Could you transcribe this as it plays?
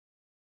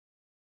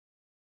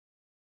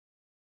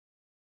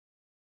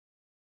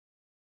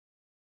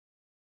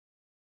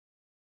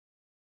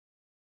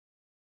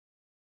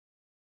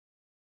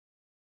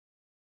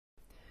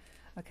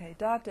Okay,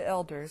 Dr.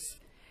 Elders,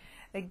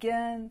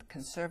 again,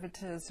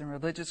 conservatives and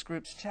religious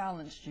groups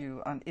challenged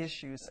you on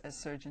issues as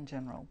Surgeon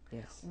General.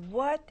 Yes.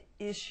 What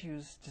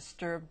issues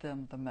disturbed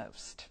them the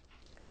most?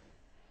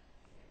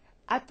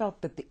 I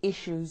thought that the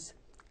issues,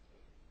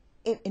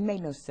 it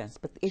made no sense,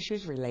 but the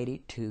issues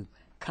related to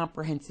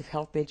comprehensive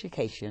health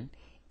education,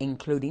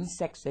 including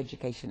sex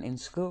education in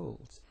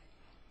schools.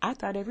 I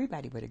thought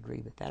everybody would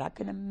agree with that. I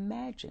can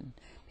imagine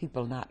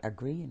people not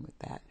agreeing with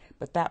that.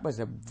 But that was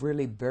a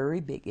really very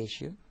big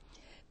issue.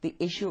 The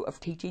issue of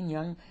teaching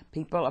young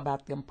people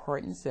about the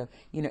importance of,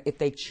 if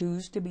they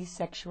choose to be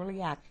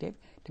sexually active,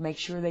 to make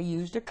sure they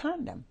used a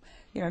condom.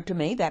 To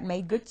me, that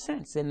made good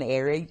sense in the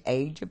area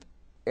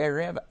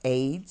of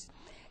AIDS.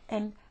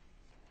 And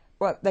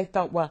well, they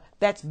thought, well,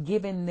 that's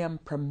giving them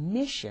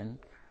permission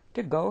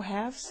to go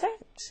have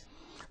sex.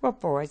 Well,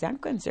 far as I'm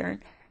concerned,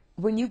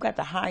 when you've got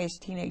the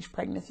highest teenage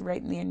pregnancy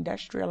rate in the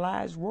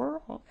industrialized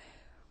world,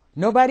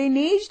 nobody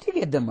needs to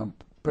give them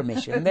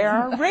permission.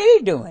 They're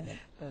already doing it.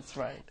 That's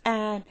right.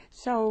 And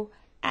so,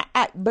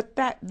 but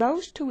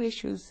those two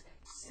issues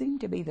seem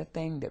to be the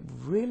thing that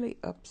really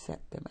upset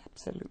them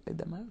absolutely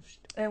the most.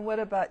 And what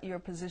about your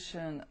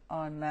position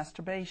on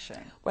masturbation?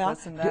 Well,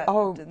 didn't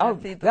that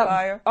feed the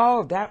fire?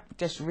 Oh, that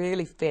just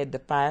really fed the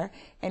fire.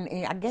 And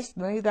I guess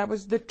maybe that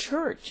was the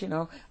church,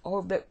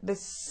 the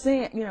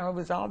sin, it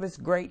was all this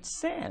great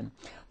sin.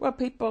 Well,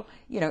 people,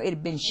 it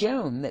had been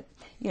shown that,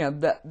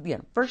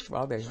 first of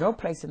all, there's no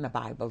place in the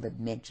Bible that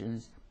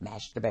mentions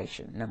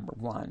masturbation, number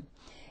one.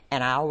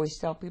 And I always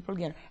tell people,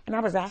 and I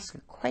was asked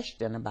a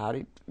question about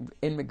it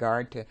in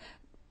regard to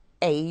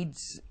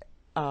AIDS,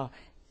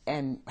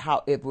 and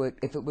how if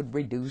it would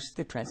reduce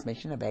the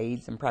transmission of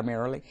AIDS, and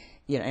primarily,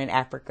 in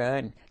Africa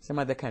and some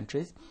other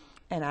countries.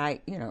 And I,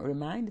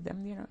 reminded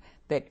them,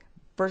 that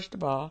first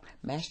of all,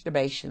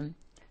 masturbation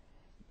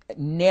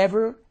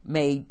never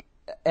made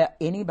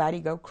anybody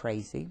go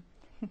crazy.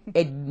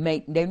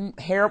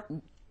 Hair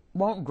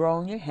won't grow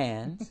on your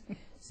hands.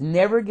 It's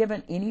never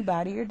given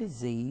anybody a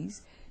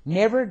disease.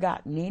 Never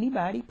gotten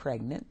anybody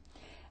pregnant,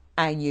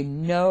 and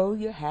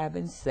you're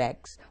having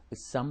sex with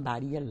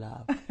somebody you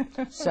love.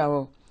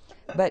 So,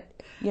 but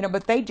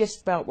they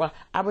just felt, well,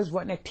 I was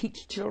wanting to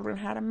teach children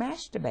how to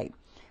masturbate.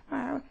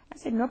 I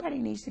said, nobody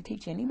needs to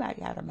teach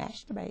anybody how to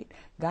masturbate.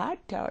 God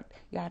taught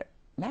you how to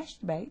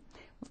masturbate.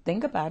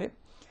 Think about it.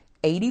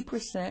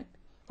 80%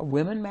 of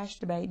women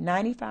masturbate,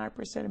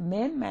 95% of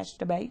men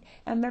masturbate,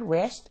 and the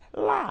rest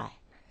lie.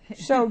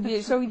 So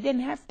you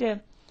didn't have to.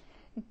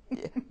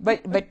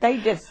 But they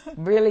just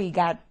really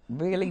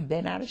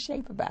bent out of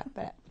shape about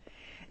that.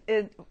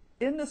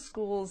 In the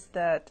schools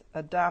that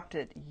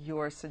adopted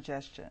your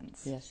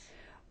suggestions, yes,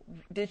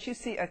 did you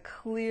see a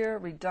clear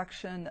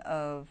reduction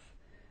of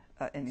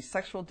any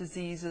sexual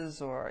diseases,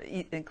 or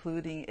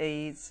including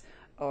AIDS,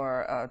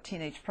 or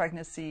teenage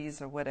pregnancies,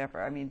 or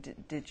whatever? I mean,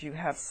 did you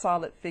have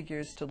solid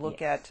figures to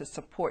look at to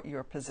support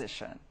your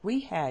position? We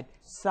had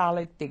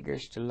solid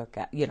figures to look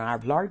at. Our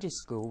largest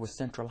school was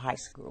Central High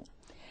School.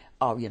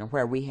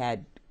 Where we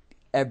had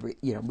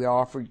we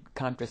offered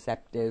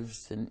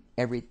contraceptives and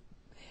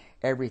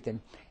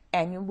everything.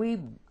 And we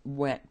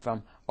went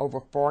from over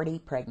 40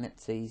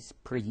 pregnancies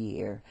per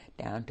year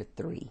down to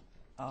 3.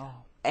 Oh.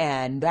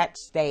 And that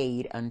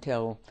stayed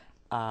until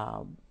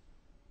about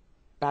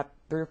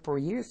 3 or 4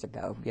 years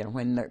ago,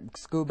 when the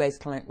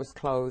school-based clinic was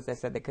closed. They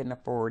said they couldn't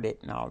afford it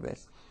and all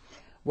this.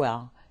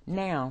 Well,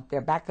 now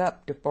they're back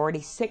up to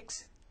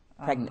 46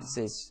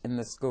 pregnancies in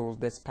the school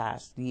this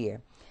past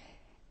year.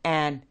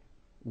 And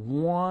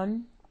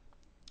one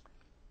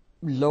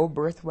low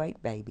birth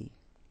weight baby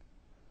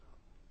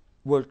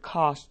would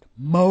cost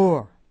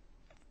more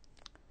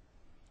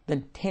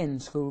than 10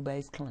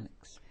 school-based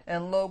clinics.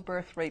 And low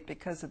birth rate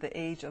because of the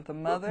age of the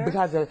mother?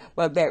 Because of,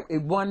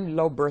 one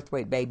low birth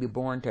weight baby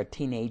born to a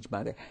teenage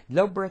mother.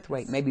 Low birth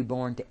weight may be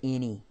born to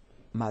any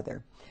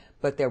mother,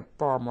 but they're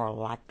far more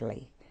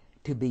likely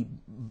to be,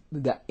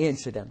 the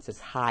incidence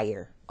is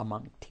higher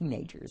among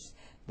teenagers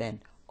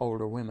than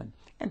older women.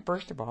 And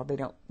first of all,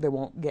 they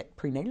won't get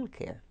prenatal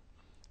care.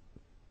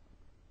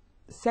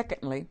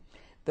 Secondly,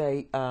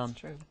 they and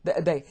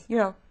they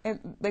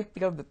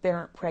feel that they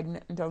aren't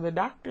pregnant until the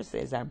doctor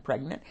says I'm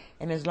pregnant,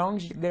 and as long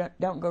as you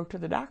don't go to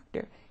the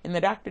doctor and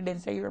the doctor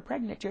didn't say you were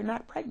pregnant, you're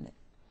not pregnant.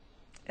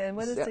 And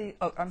what is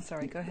I'm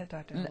sorry, go ahead,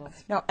 Dr.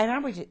 No,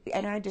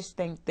 and I just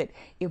think that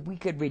if we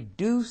could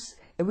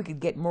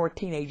get more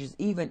teenagers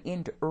even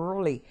into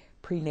early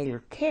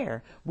prenatal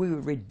care, we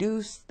would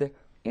reduce the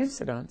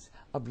incidence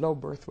of low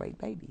birth weight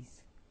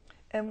babies.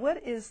 And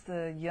what is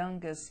the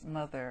youngest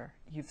mother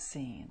you've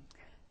seen?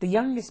 The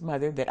youngest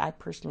mother that I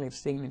personally have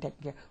seen and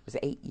taken care of was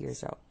 8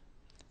 years old,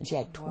 and she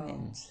had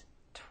twins.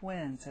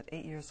 Twins at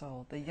 8 years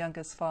old. The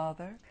youngest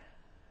father?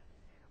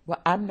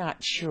 Well, I'm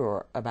not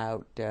sure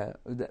about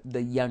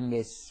the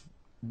youngest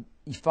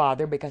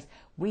father, because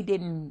we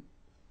didn't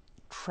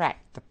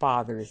track the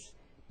fathers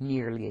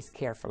nearly as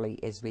carefully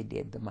as we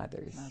did the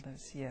mothers.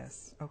 Mothers,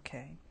 yes.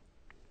 Okay.